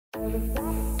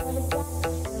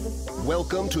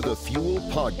Welcome to the Fuel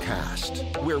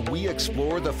Podcast, where we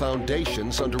explore the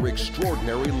foundations under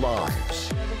extraordinary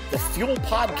lives. The Fuel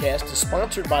Podcast is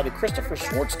sponsored by the Christopher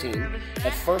Swartz team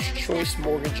at First Choice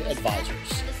Mortgage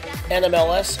Advisors.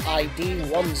 NMLS ID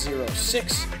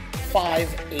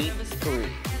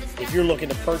 106583. If you're looking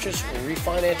to purchase or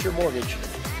refinance your mortgage,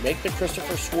 make the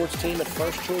Christopher Swartz team at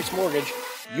First Choice Mortgage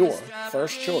your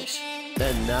first choice.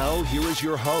 And now, here is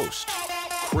your host,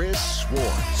 Chris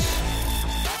Swartz.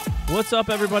 What's up,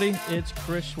 everybody? It's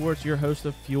Chris Swartz, your host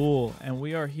of Fuel, and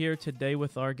we are here today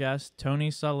with our guest, Tony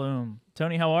Salloum.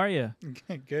 Tony, how are you?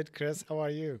 Good, Chris. How are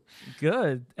you?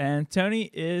 Good. And Tony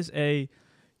is a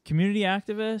community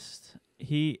activist.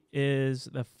 He is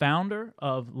the founder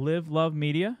of Live Love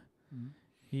Media. Mm-hmm.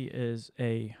 He is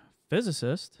a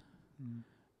physicist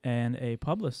and a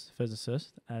published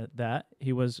physicist at that.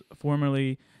 He was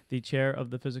formerly the chair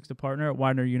of the physics department at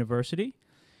Widener University.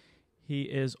 He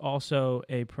is also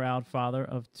a proud father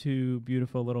of two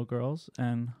beautiful little girls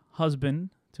and husband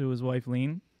to his wife,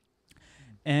 Lean.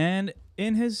 And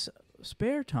in his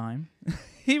spare time,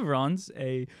 he runs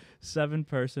a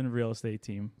 7-person real estate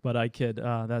team. But I kid,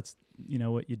 that's,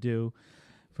 what you do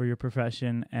for your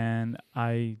profession. And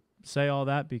I say all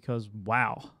that because,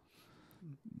 wow,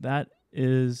 that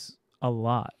is a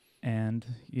lot. And,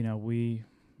 we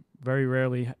very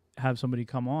rarely have somebody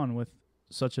come on with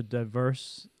such a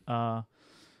diverse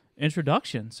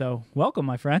introduction. So welcome,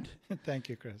 my friend. Thank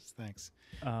you, Chris. Thanks.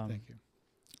 Thank you.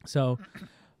 So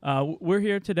we're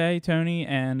here today, Tony,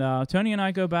 and Tony and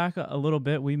I go back a little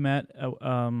bit. We met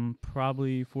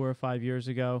probably 4 or 5 years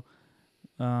ago,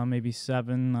 maybe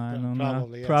 7. I don't know.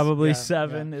 Yes. Probably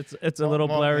 7. Yeah. It's a little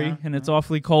blurry, and it's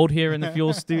awfully cold here in the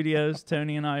Fuel Studios.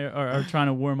 Tony and I are trying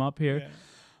to warm up here.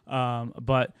 Yeah.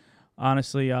 But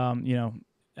honestly,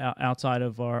 outside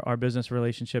of our business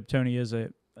relationship, Tony is I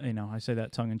say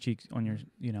that tongue in cheek on your,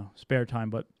 spare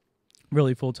time, but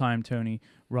really full time, Tony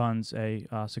runs a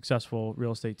successful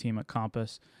real estate team at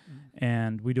Compass,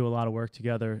 and we do a lot of work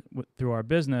together through our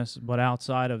business. But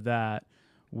outside of that,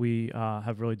 we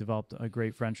have really developed a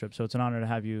great friendship. So it's an honor to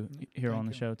have you here on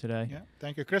the show today. Yeah,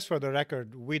 thank you, Chris. For the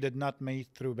record, we did not meet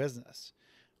through business.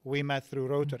 We met through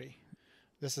Rotary.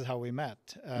 This is how we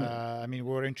met. We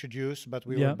were introduced, but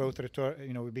we were both,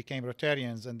 we became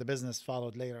Rotarians, and the business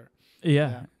followed later.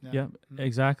 Yeah,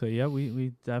 exactly. Yeah,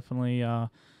 we definitely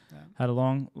had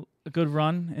a good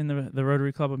run in the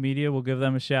Rotary Club of Media. We'll give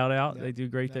them a shout out. They do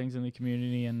great things in the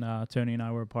community, and Tony and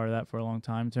I were a part of that for a long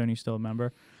time. Tony's still a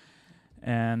member.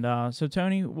 And so,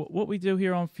 Tony, what we do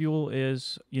here on Fuel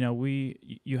is,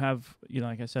 you have,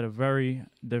 like I said, a very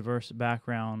diverse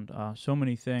background. So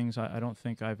many things. I don't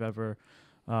think I've ever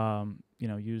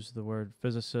use the word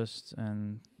physicist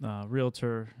and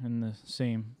realtor in the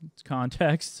same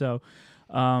context. So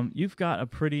you've got a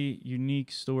pretty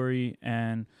unique story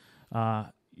and,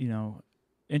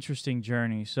 interesting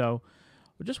journey. So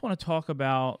I just want to talk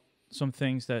about some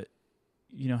things that,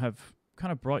 have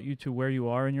kind of brought you to where you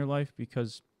are in your life,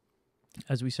 because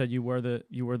as we said, you were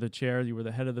the chair, you were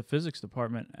the head of the physics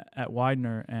department at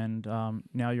Widener, and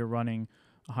now you're running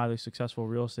a highly successful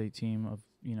real estate team of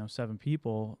 7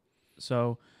 people.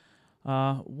 So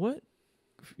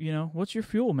what's your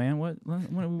fuel, man?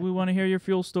 We want to hear your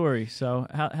fuel story. So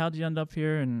how'd you end up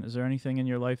here, and is there anything in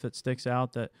your life that sticks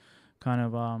out that kind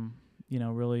of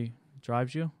really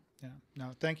drives you? Yeah,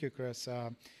 no, thank you, Chris.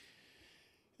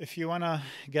 If you want to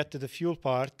get to the fuel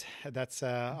part, that's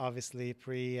obviously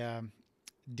pretty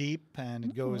deep, and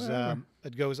it goes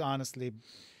honestly,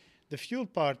 the fuel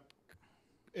part,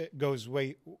 it goes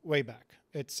way back.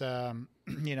 It's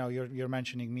you're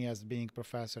mentioning me as being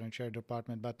professor and chair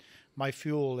department, but my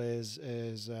fuel is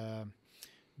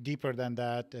deeper than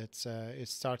that. It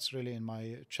starts really in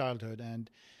my childhood,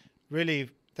 and really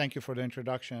thank you for the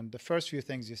introduction. The first few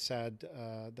things you said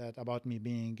that about me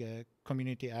being a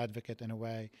community advocate in a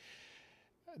way,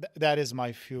 that is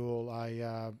my fuel.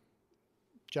 I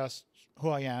just who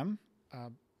I am. I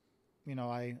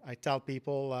tell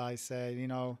people, I say,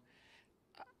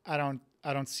 I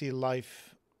don't see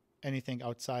life anything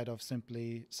outside of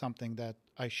simply something that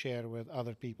I share with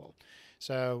other people.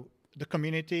 So the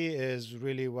community is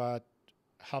really what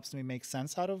helps me make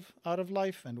sense out of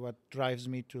life, and what drives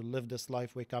me to live this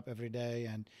life, wake up every day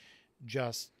and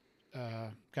just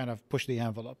kind of push the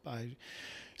envelope.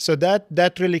 So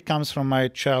that really comes from my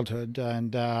childhood.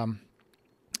 And,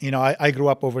 I grew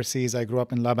up overseas. I grew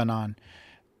up in Lebanon.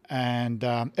 And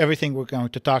everything we're going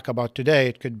to talk about today,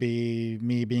 it could be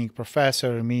me being a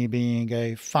professor, me being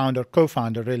a founder,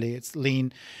 co-founder, really. It's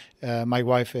Lean. My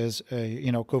wife is,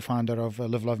 co-founder of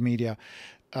Live Love Media.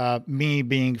 me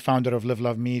being founder of Live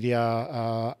Love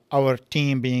Media, our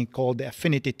team being called the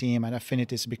Affinity Team, and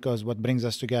affinity is because what brings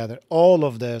us together. All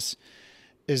of this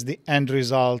is the end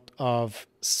result of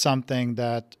something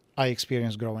that I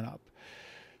experienced growing up.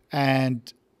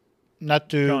 And not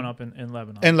to... Growing up in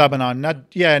Lebanon. In Lebanon.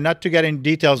 Not to get in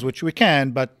details, which we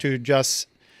can, but to just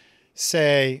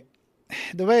say,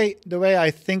 the way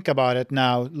I think about it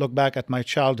now, look back at my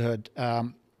childhood,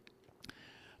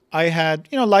 I had,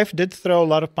 life did throw a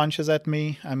lot of punches at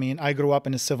me. I mean, I grew up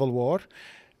in a civil war.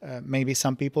 Maybe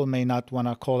some people may not want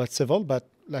to call it civil, but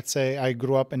let's say I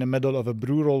grew up in the middle of a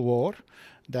brutal war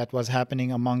that was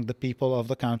happening among the people of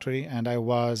the country, and I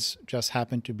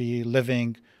happened to be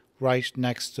living right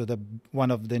next to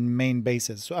one of the main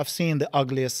bases. So I've seen the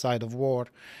ugliest side of war.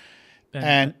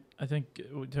 And I think,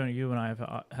 Tony, you and I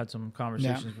have had some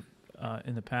conversations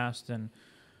in the past, and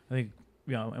I think,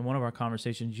 in one of our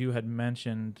conversations, you had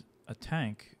mentioned a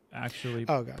tank actually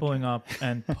pulling up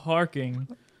and parking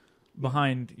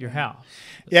behind your house.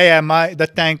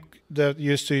 The tank that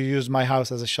used to use my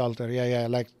house as a shelter.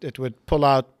 Like it would pull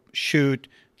out, shoot,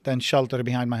 then shelter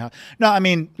behind my house. No, I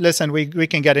mean, listen, we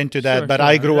can get into that, but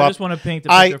I grew up. I just want to paint the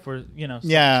picture for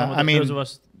those of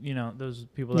us, those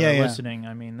people that are listening.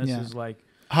 I mean, this is like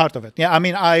heart of it. Yeah, I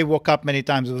mean, I woke up many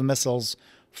times with missiles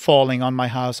falling on my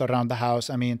house, around the house.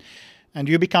 I mean, and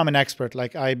you become an expert.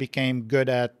 Like I became good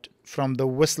at, from the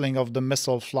whistling of the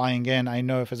missile flying in, I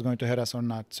know if it's going to hit us or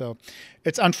not. So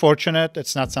it's unfortunate.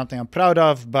 It's not something I'm proud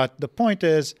of. But the point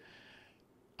is,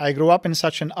 I grew up in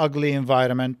such an ugly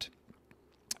environment.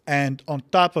 And on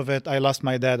top of it, I lost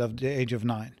my dad at the age of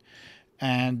 9.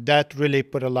 And that really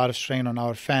put a lot of strain on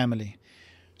our family.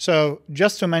 So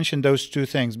just to mention those two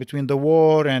things, between the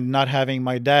war and not having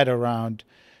my dad around,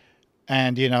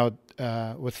 and,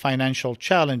 with financial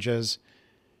challenges,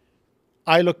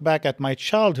 I look back at my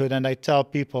childhood and I tell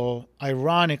people,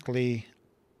 ironically,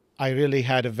 I really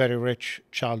had a very rich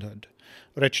childhood.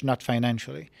 Rich, not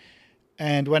financially.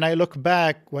 And when I look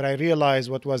back, what I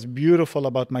realized, what was beautiful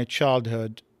about my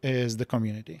childhood is the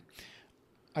community.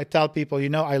 I tell people,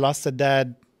 I lost a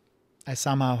dad. I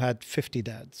somehow had 50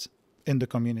 dads in the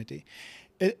community.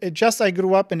 I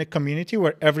grew up in a community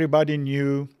where everybody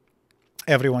knew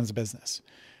everyone's business.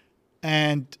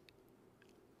 And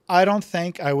I don't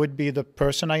think I would be the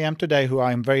person I am today, who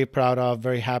I'm very proud of,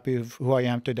 very happy with who I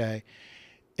am today,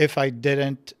 if I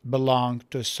didn't belong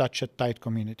to such a tight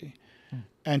community.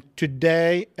 And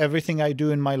today, everything I do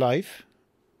in my life,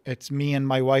 it's me and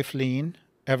my wife, Lean.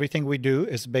 Everything we do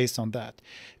is based on that.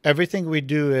 Everything we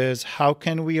do is, how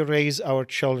can we raise our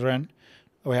children?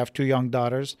 We have 2 young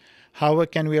daughters. How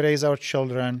can we raise our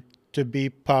children to be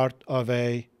part of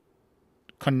a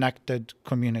connected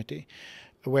community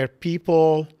where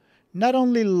people not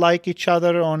only like each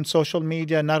other on social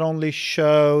media, not only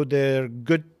show the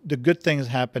good things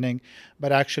happening,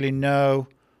 but actually know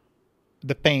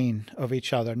the pain of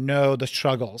each other, know the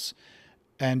struggles,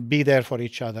 and be there for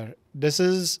each other. This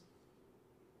is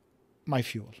my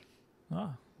fuel.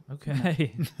 Oh,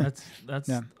 okay. That's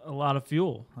a lot of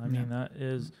fuel. I mean, that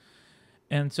is.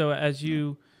 And so as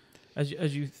you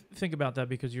think about that,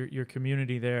 because your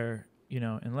community there,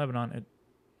 in Lebanon,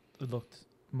 it looked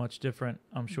much different,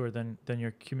 I'm sure, than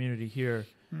your community here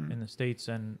in the States.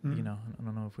 And I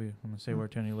don't know if we want to say where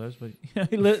Tony lives, but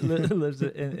he lives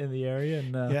in the area.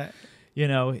 And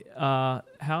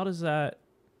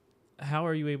how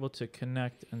are you able to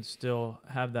connect and still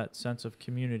have that sense of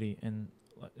community in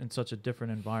such a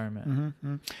different environment?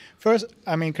 First,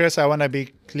 I mean, Chris, I want to be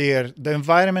clear. The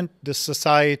environment, the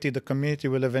society, the community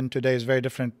we live in today is very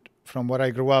different from where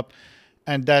I grew up.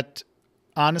 And that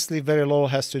honestly very little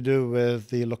has to do with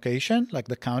the location, like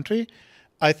the country.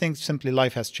 I think simply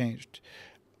life has changed.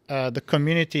 The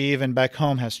community, even back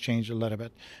home, has changed a little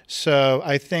bit. So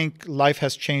I think life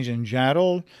has changed in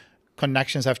general.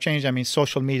 Connections have changed. I mean,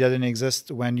 social media didn't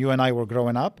exist when you and I were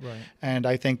growing up. Right. And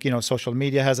I think, social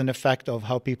media has an effect of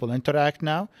how people interact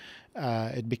now.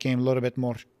 It became a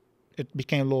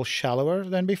little shallower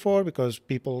than before because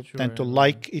people tend to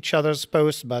like each other's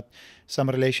posts, but some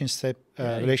relationships,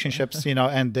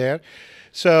 end there.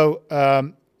 So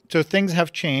things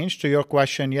have changed. To your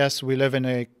question, yes, we live in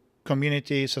a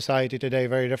community, society today,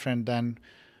 very different than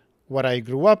what I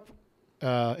grew up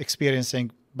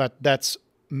experiencing, but that's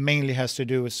mainly has to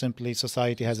do with simply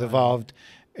society has evolved.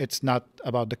 It's not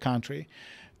about the country.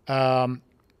 How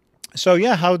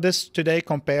this today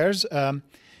compares.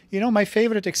 My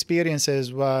favorite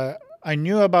experiences were, I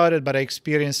knew about it, but I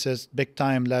experienced it big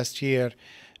time last year.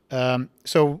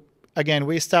 So again,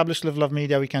 we established Live Love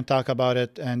Media. We can talk about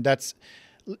it. And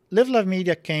Live Love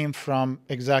Media came from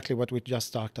exactly what we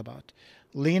just talked about.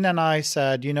 Lena and I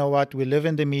said, you know what, we live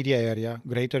in the media area,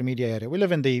 greater media area.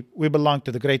 We belong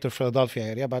to the greater Philadelphia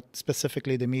area, but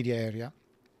specifically the media area.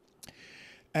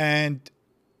 And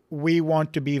we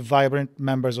want to be vibrant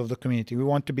members of the community. We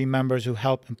want to be members who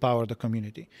help empower the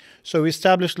community. So we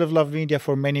established Live Love Media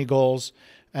for many goals.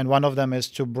 And one of them is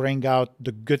to bring out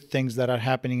the good things that are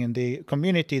happening in the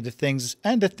community, the things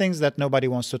that nobody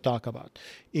wants to talk about,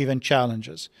 even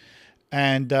challenges.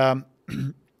 And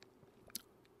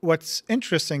what's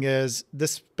interesting is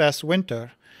this past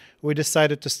winter, we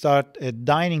decided to start a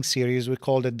dining series. We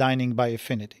called it Dining by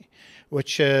Affinity,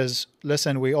 which is,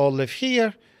 listen, we all live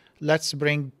here. Let's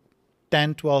bring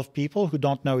 10, 12 people who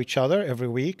don't know each other every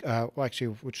week,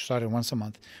 which started once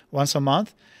a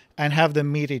month, and have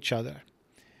them meet each other.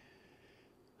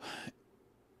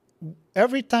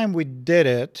 Every time we did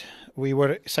it, we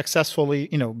were successfully,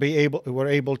 we were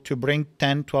able to bring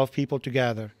 10, 12 people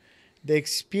together. The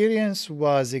experience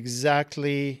was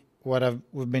exactly what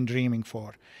we've been dreaming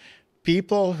for.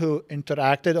 People who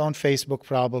interacted on Facebook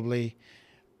probably,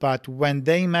 but when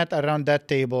they met around that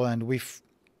table and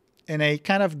in a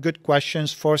kind of good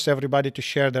questions, forced everybody to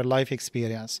share their life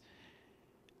experience,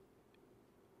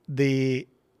 the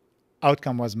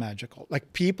outcome was magical.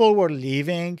 Like, people were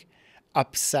leaving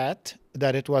upset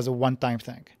that it was a one-time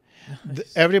thing.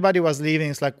 Nice. Everybody was leaving.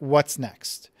 It's like, what's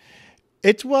next?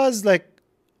 It was like,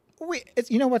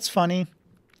 you know what's funny?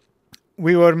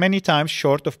 We were many times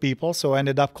short of people, so I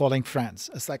ended up calling friends.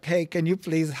 It's like, hey, can you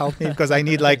please help me? Because I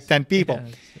need like 10 people.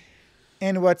 Yes.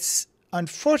 And what's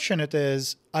unfortunate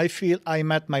is I feel I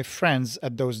met my friends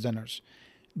at those dinners.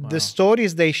 Wow. The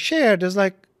stories they shared is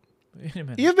like,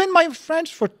 you've been my friends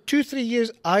for 2-3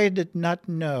 years. I did not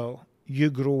know you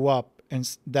grew up in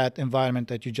that environment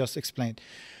that you just explained.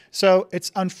 So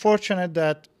it's unfortunate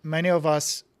that many of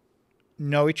us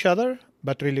know each other,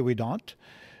 but really we don't.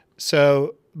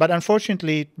 So, but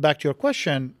unfortunately, back to your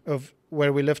question of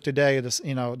where we live today,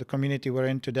 the community we're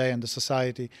in today and the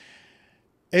society,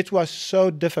 it was so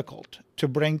difficult to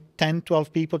bring 10,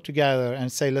 12 people together and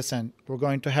say, listen, we're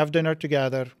going to have dinner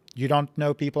together. You don't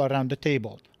know people around the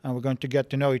table, and we're going to get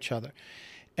to know each other.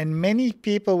 And many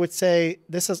people would say,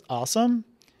 this is awesome,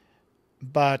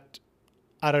 but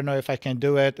I don't know if I can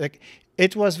do it. Like,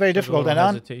 it was very difficult. And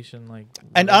hesitation,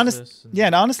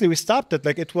 honestly, we stopped it.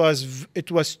 Like, it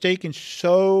was taking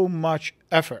so much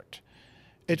effort.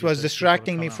 It was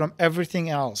distracting me from everything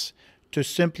else to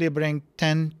simply bring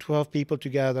 10, 12 people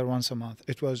together once a month.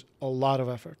 It was a lot of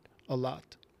effort, a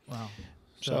lot. Wow.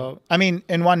 So, I mean,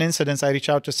 in one incident, I reached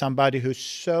out to somebody who's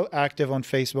so active on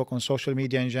Facebook, on social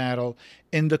media in general,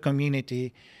 in the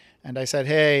community. And I said,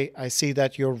 hey, I see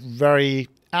that you're very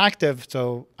active,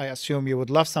 so I assume you would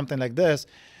love something like this.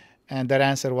 And their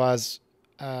answer was,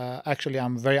 actually,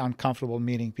 I'm very uncomfortable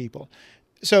meeting people.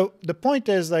 So the point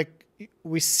is, like,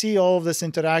 we see all of this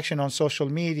interaction on social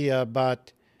media,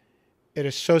 but it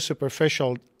is so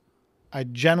superficial. I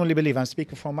genuinely believe, I'm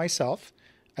speaking for myself,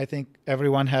 I think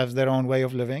everyone has their own way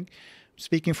of living.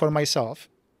 Speaking for myself,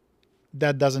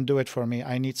 that doesn't do it for me.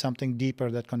 I need something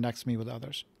deeper that connects me with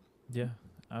others. Yeah,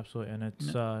 absolutely. And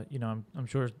it's, I'm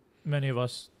sure many of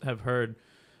us have heard,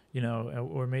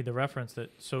 or made the reference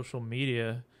that social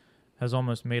media has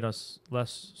almost made us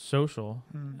less social,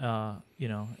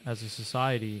 as a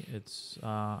society. It's,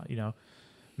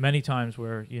 many times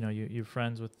where, you're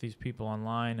friends with these people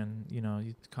online and,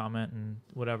 you comment and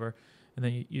whatever. And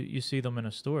then you see them in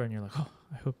a store and you're like, oh,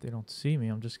 I hope they don't see me.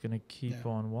 I'm just going to keep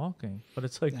on walking. But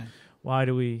it's like, why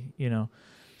do we,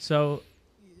 So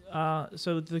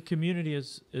the community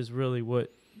is really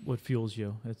what fuels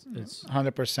you. It's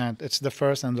 100%. It's the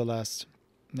first and the last.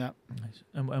 Yeah. Nice.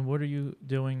 And what are you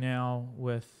doing now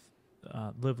with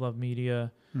Live Love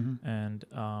Media? Mm-hmm. And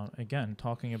again,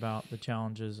 talking about the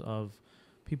challenges of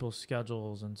people's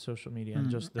schedules and social media and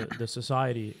just the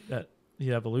society, that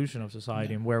the evolution of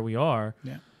society and where we are.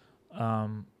 Yeah.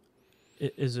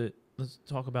 Let's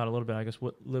talk about a little bit, I guess,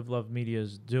 what Live Love Media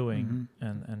is doing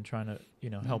and trying to,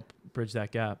 help bridge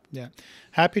that gap. Yeah.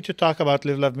 Happy to talk about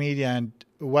Live Love Media, and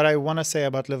what I want to say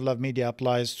about Live Love Media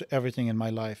applies to everything in my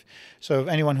life. So if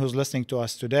anyone who's listening to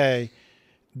us today,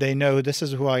 they know this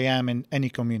is who I am in any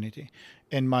community.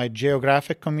 In my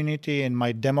geographic community, in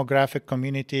my demographic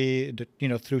community,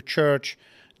 through church,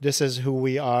 this is who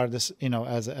we are. This,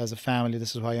 as a family,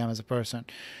 this is who I am as a person.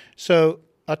 So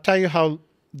I'll tell you how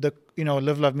the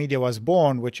Live Love Media was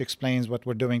born, which explains what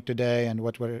we're doing today and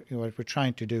what we're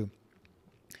trying to do.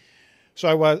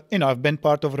 So I've been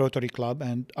part of Rotary Club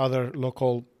and other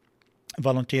local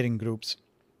volunteering groups,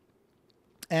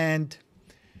 and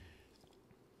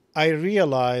I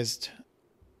realized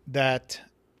that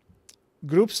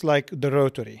groups like the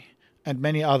Rotary and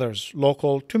many others,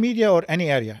 local to media or any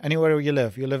area, anywhere you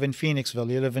live. You live in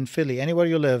Phoenixville, you live in Philly, anywhere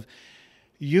you live,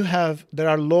 there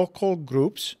are local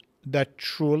groups that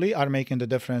truly are making the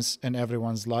difference in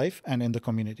everyone's life and in the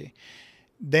community.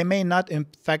 They may not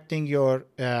affecting your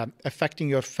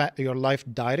life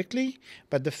directly,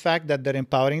 but the fact that they're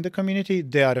empowering the community,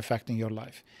 they are affecting your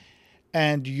life.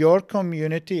 And your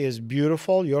community is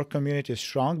beautiful, your community is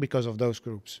strong because of those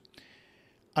groups.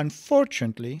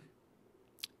 Unfortunately,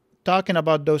 talking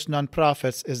about those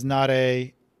nonprofits is not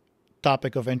a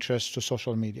topic of interest to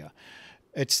social media.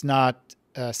 It's not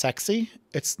sexy,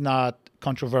 it's not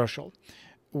controversial.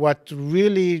 What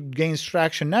really gains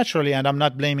traction naturally, and I'm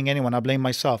not blaming anyone, I blame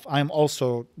myself, I'm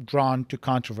also drawn to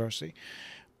controversy.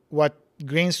 What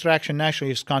gains traction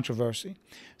naturally is controversy.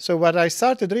 So what I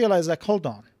started to realize, like, hold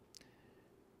on.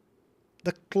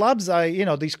 The clubs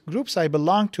these groups I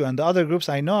belong to and the other groups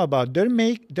I know about,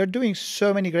 they're doing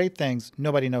so many great things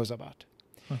nobody knows about.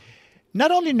 Not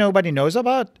only nobody knows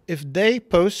about, if they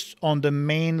post on the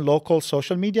main local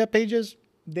social media pages,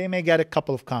 they may get a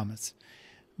couple of comments.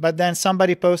 But then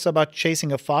somebody posts about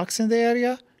chasing a fox in the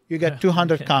area, you get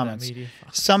 200 comments.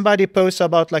 Somebody posts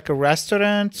about like a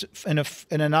restaurant in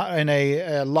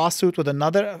a lawsuit with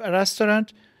another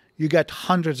restaurant, you get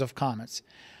hundreds of comments.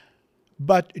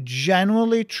 But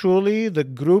genuinely, truly, the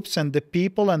groups and the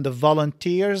people and the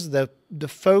volunteers, the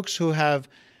folks who have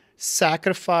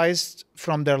sacrificed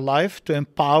from their life to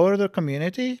empower the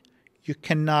community, you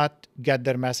cannot get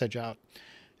their message out.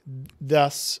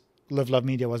 Thus, Live Love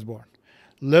Media was born.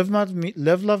 Live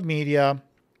Love Media's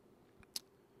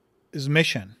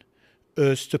mission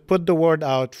is to put the word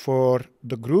out for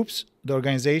the groups, the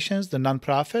organizations, the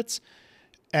nonprofits,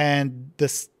 and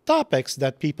the topics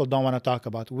that people don't want to talk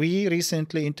about. We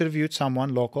recently interviewed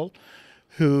someone local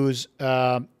who's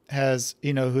a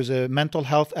mental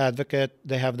health advocate.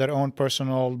 They have their own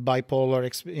personal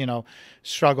bipolar,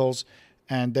 struggles,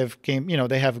 and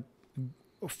they have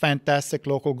a fantastic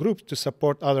local group to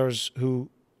support others who,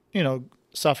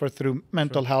 suffer through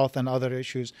mental health and other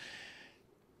issues.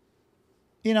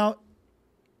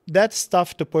 That's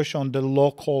tough to push on the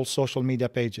local social media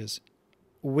pages.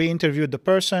 We interviewed the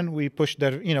person, we published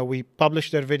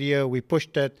their video, we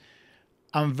pushed it.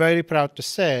 I'm very proud to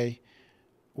say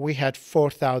we had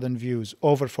 4,000 views,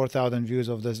 over 4,000 views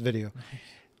of this video. Nice.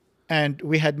 And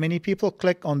we had many people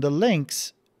click on the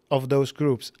links of those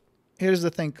groups. Here's the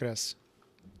thing, Chris.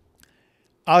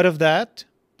 Out of that,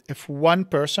 if one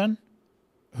person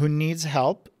who needs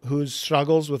help, who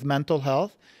struggles with mental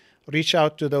health, reach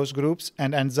out to those groups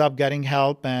and ends up getting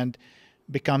help and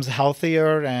becomes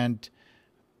healthier and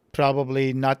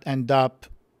probably not end up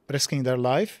risking their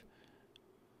life.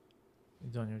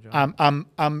 You've done your job.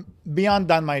 I'm beyond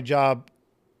done my job.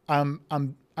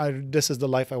 This is the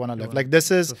life I want to live. Like this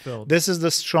is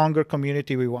the stronger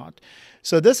community we want.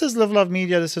 So this is Live Love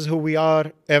Media. This is who we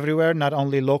are everywhere, not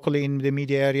only locally in the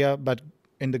media area, but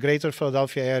in the greater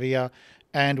Philadelphia area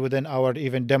and within our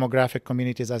even demographic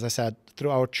communities, as I said,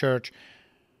 through our church,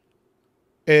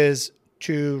 is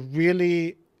to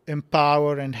really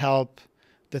empower and help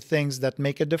the things that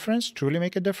make a difference, truly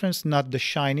make a difference, not the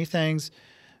shiny things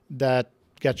that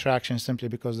get traction simply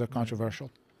because they're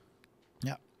controversial.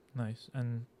 Yeah. Nice.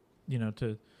 And,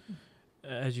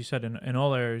 as you said, in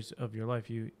all areas of your life,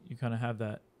 you kind of have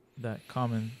that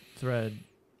common thread.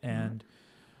 And,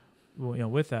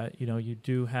 with that, you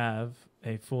do have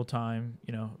a full-time,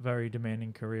 very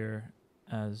demanding career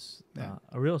as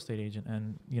a real estate agent.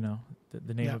 And,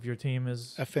 the name of your team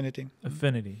is Affinity.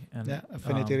 Affinity. And,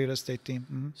 Affinity Real Estate Team.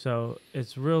 Mm-hmm. So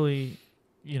it's really,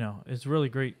 it's really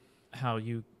great how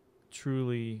you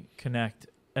truly connect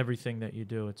everything that you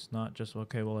do. It's not just,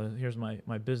 okay, well, here's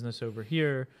my business over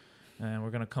here, and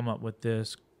we're going to come up with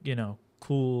this,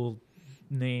 cool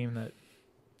name that,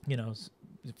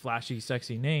 flashy,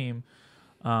 sexy name.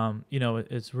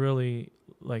 It's really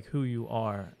like who you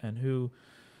are and who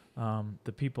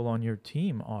the people on your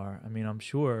team are. I mean, I'm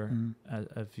sure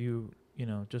if you,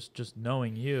 just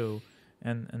knowing you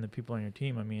and the people on your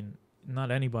team, I mean,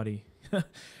 not anybody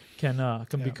can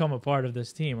become a part of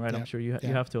this team, right? I'm sure you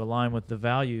have to align with the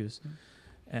values.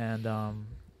 And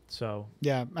so.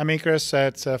 Yeah. I mean, Chris,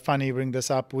 it's funny you bring this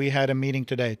up. We had a meeting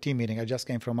today, team meeting. I just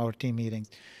came from our team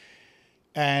meetings.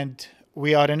 And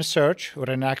we are in a search. We're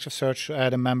in an active search. I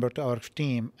had a member to our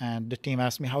team, and the team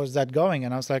asked me, how is that going?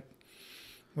 And I was like,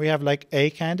 we have like a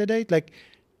candidate. Like,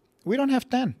 we don't have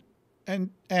 10.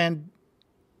 And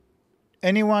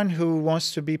anyone who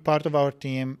wants to be part of our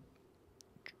team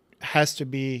has to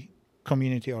be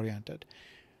community oriented.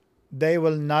 They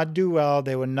will not do well.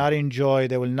 They will not enjoy.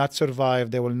 They will not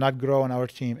survive. They will not grow on our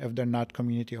team if they're not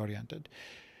community oriented.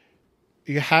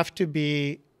 you have to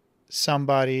be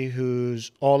somebody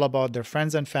who's all about their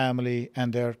friends and family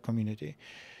and their community.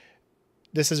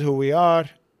 This is who we are.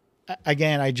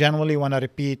 Again, I genuinely want to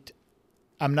repeat,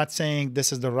 I'm not saying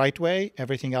this is the right way.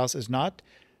 Everything else is not.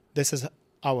 This is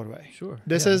our way. Sure.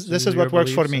 This is what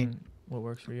works for me. What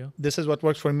works for you? This is what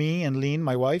works for me and Lean,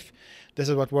 my wife. This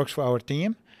is what works for our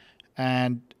team.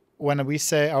 And when we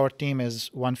say our team is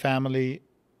one family,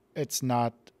 it's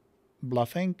not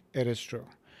bluffing. It is true.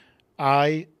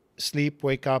 I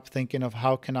wake up thinking of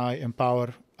how can I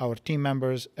empower our team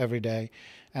members every day,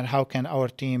 and how can our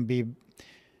team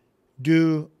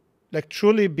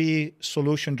truly be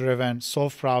solution driven,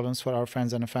 solve problems for our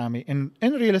friends and family in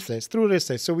real estate, through real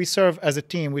estate. So we serve as a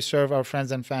team, we serve our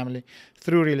friends and family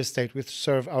through real estate, we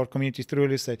serve our community through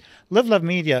real estate. Live Love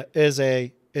Media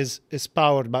is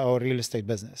powered by our real estate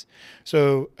business.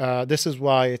 So this is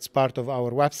why it's part of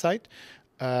our website.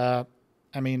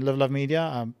 Live Love Media,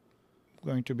 I'm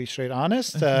going to be straight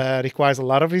honest, requires a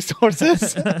lot of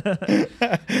resources.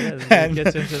 It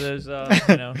gets into those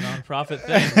nonprofit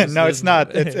things. No, it's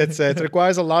not. It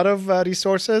requires a lot of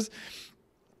resources,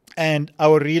 and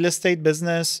our real estate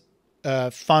business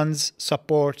funds,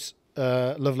 supports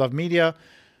Live Love Media,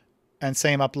 and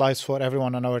same applies for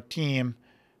everyone on our team.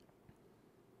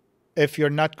 If you're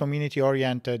not community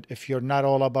oriented, if you're not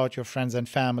all about your friends and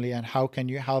family and how can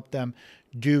you help them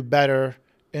do better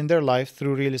in their life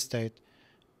through real estate,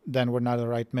 then we're not a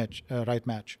right match.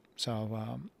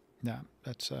 So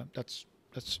that's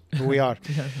who we are.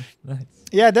 Yeah, nice.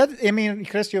 Yeah,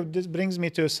 Chris, this brings me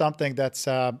to something that's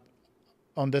on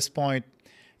this point.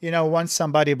 Once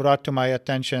somebody brought to my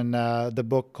attention the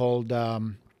book called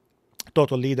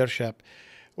Total Leadership.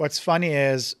 What's funny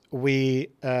is we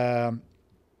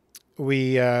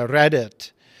read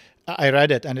it. I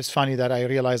read it, and it's funny that I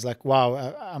realized,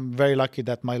 wow, I'm very lucky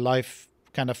that my life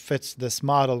kind of fits this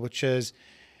model, which is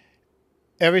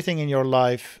everything in your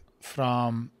life,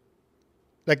 from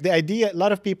the idea. A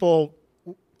lot of people,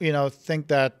 think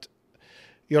that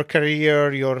your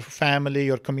career, your family,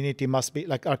 your community must be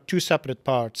are two separate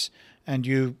parts, and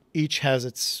you each has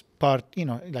its part.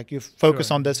 You focus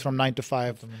on this from 9 to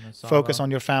 5, focus on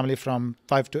your family from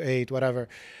 5 to 8, whatever.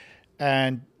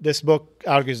 And this book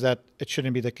argues that it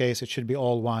shouldn't be the case. It should be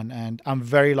all one. And I'm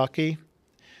very lucky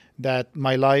that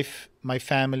my life, my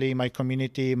family, my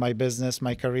community, my business,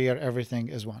 my career, everything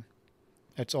is one.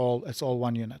 It's all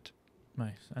one unit.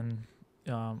 Nice. And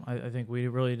I think we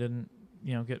really didn't,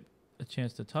 get a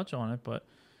chance to touch on it, but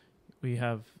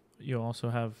you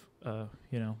also have,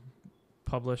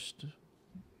 published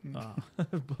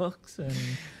books and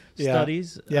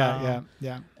studies. Yeah.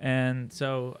 And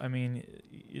so,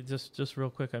 just real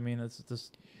quick, let's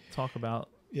just talk about.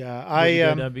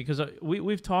 Yeah, because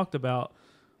we've talked about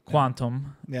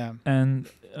quantum. Yeah. And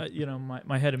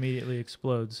my head immediately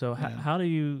explodes. So how do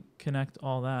you connect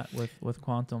all that with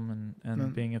quantum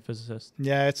and being a physicist?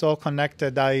 Yeah, it's all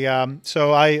connected. I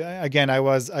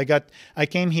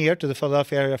came here to the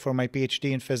Philadelphia area for my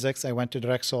Ph.D. in physics. I went to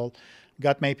Drexel,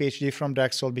 got my Ph.D. from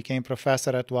Drexel, became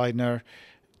professor at Widener,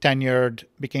 tenured,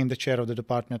 became the chair of the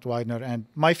department at Widener, and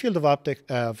my field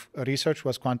of research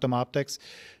was quantum optics.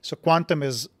 So quantum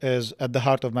is at the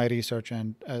heart of my research,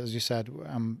 and as you said,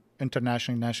 I'm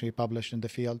nationally published in the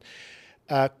field.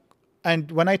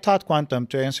 And when I taught quantum,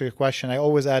 to answer your question, I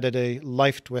always added a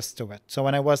life twist to it. So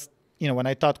when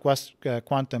I taught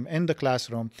quantum in the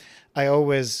classroom, I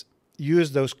always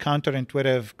used those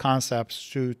counterintuitive concepts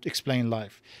to explain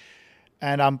life.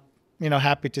 And I'm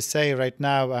happy to say right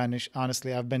now, and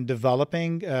honestly, I've been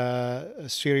developing a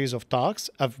series of talks.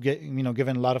 I've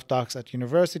given a lot of talks at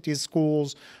universities,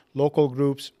 schools, local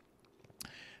groups.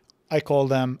 I call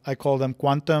them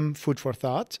quantum food for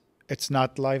thought. It's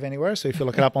not live anywhere, so if you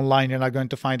look it up online, you're not going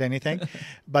to find anything.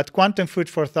 But quantum food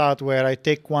for thought, where I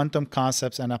take quantum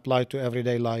concepts and apply to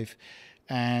everyday life.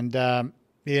 And there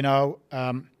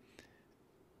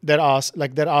are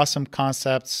some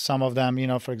concepts. Some of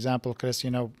them, for example, Chris,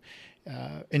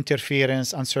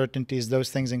 interference, uncertainties,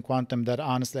 those things in quantum that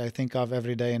honestly I think of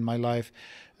every day in my life.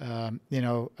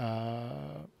 You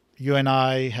and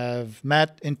I have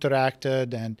met,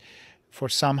 interacted, and for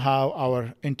somehow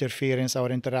our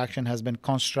interaction has been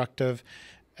constructive.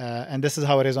 And this is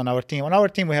how it is on our team. On our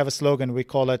team, we have a slogan, we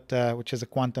call it, which is a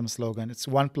quantum slogan. It's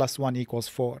 1 + 1 =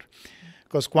 4.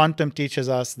 Because quantum teaches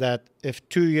us that if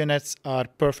two units are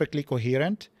perfectly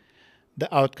coherent, the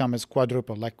outcome is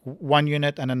quadruple. Like one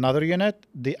unit and another unit,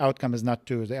 the outcome is not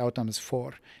 2, the outcome is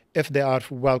 4, if they are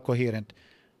well coherent.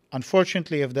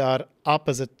 Unfortunately, if they are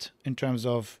opposite in terms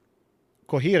of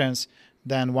coherence,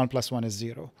 then 1 + 1 is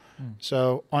 0.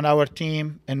 So on our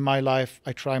team, in my life,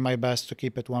 I try my best to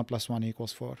keep it 1 + 1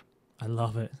 = 4. I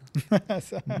love it.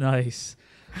 So, Nice.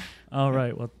 All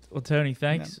right. Well, Tony,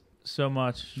 thanks so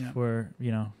much for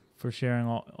sharing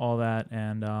all that.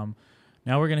 And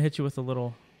now we're gonna hit you with a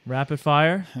little rapid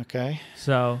fire. okay.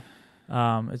 So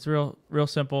it's real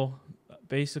simple.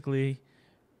 Basically,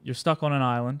 you're stuck on an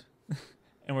island,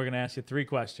 and we're gonna ask you 3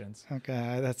 questions.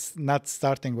 Okay. That's not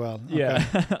starting well. Okay.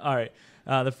 Yeah. All right.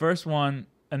 The first one,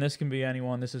 and this can be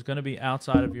anyone. This is going to be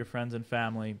outside of your friends and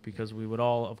family, because we would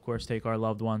all, of course, take our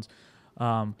loved ones.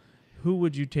 Who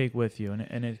would you take with you?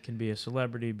 And it can be a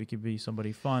celebrity, it could be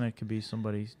somebody fun, it could be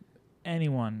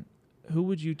anyone. Who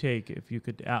would you take if you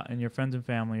could? And your friends and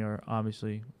family are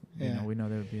obviously, we know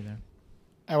they would be there.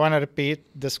 I want to repeat,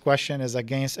 this question is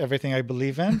against everything I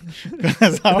believe in,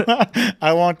 because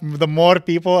I want the more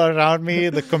people around me,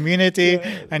 the community,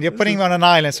 and you're putting me on an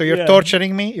island. So you're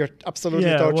torturing me. You're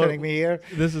absolutely torturing me here.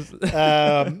 This is,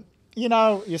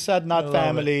 you said not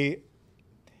family.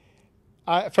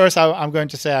 First, I'm going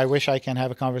to say I wish I can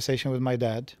have a conversation with my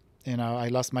dad. I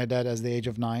lost my dad at the age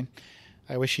of 9.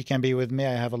 I wish he can be with me.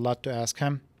 I have a lot to ask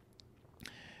him.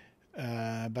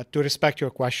 But to respect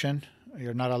your question,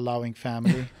 you're not allowing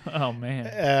family. Oh, man.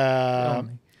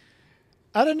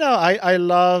 I don't know. I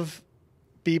love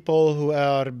people who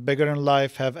are bigger in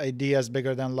life, have ideas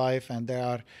bigger than life, and they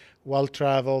are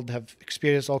well-traveled, have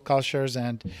experienced all cultures.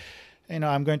 And,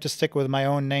 I'm going to stick with my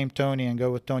own name, Tony, and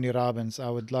go with Tony Robbins. I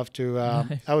would love to.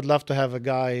 Nice. I would love to have a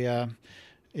guy,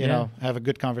 have a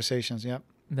good conversations. Yep.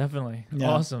 Definitely. Yeah.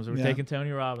 Awesome. So we're Yeah. taking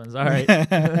Tony Robbins. All right.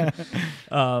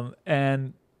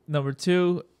 And number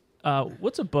 2,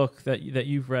 what's a book that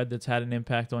you've read that's had an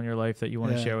impact on your life that you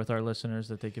want to share with our listeners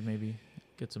that they could maybe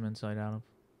get some insight out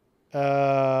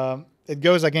of? It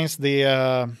goes against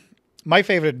my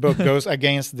favorite book goes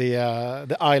against the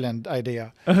island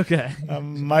idea. Okay.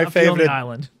 My Not the only favorite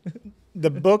island.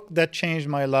 the book that changed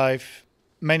my life.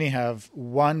 Many have.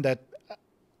 One that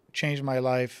changed my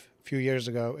life a few years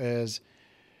ago is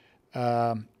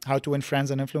How to Win Friends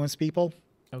and Influence People.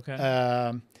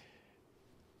 Okay.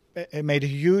 It made a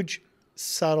huge,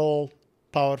 subtle,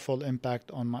 powerful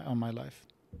impact on my life.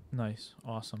 Nice.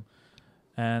 Awesome.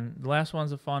 And the last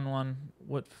one's a fun one.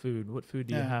 What food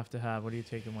do you have to have? What are you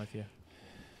taking with you?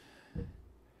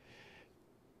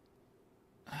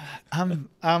 I'm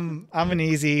an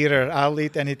easy eater. I'll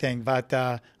eat anything, but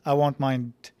I won't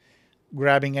mind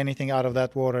grabbing anything out of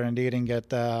that water and eating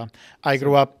it. I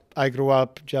grew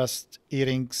up just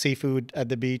eating seafood at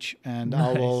the beach, and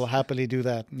I will happily do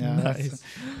that. Yeah, nice.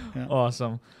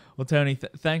 Awesome. Well, Tony,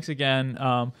 thanks again.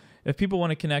 If people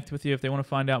want to connect with you, if they want to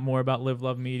find out more about Live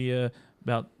Love Media,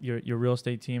 about your real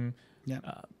estate team,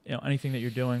 anything that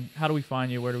you're doing, how do we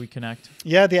find you? Where do we connect?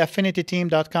 Yeah, the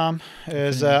affinityteam.com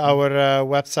is our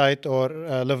website, or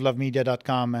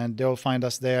livelovemedia.com, and they'll find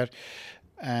us there.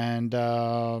 And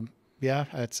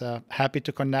it's happy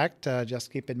to connect.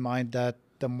 Just keep in mind that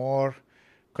the more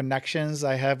connections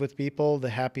I have with people, the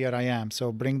happier I am.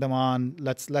 So bring them on.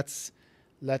 Let's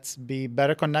be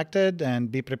better connected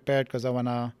and be prepared, because I want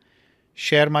to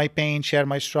share my pain, share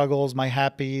my struggles, my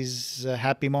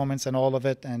happy moments, and all of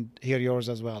it, and hear yours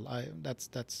as well.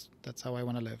 That's how I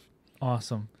want to live.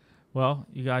 Awesome. Well,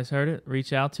 you guys heard it.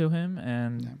 Reach out to him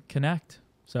and connect.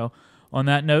 So on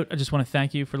that note, I just want to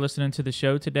thank you for listening to the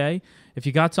show today. If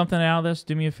you got something out of this,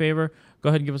 do me a favor. Go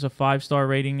ahead and give us a 5-star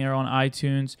rating there on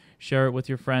iTunes. Share it with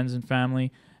your friends and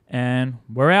family. And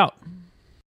we're out.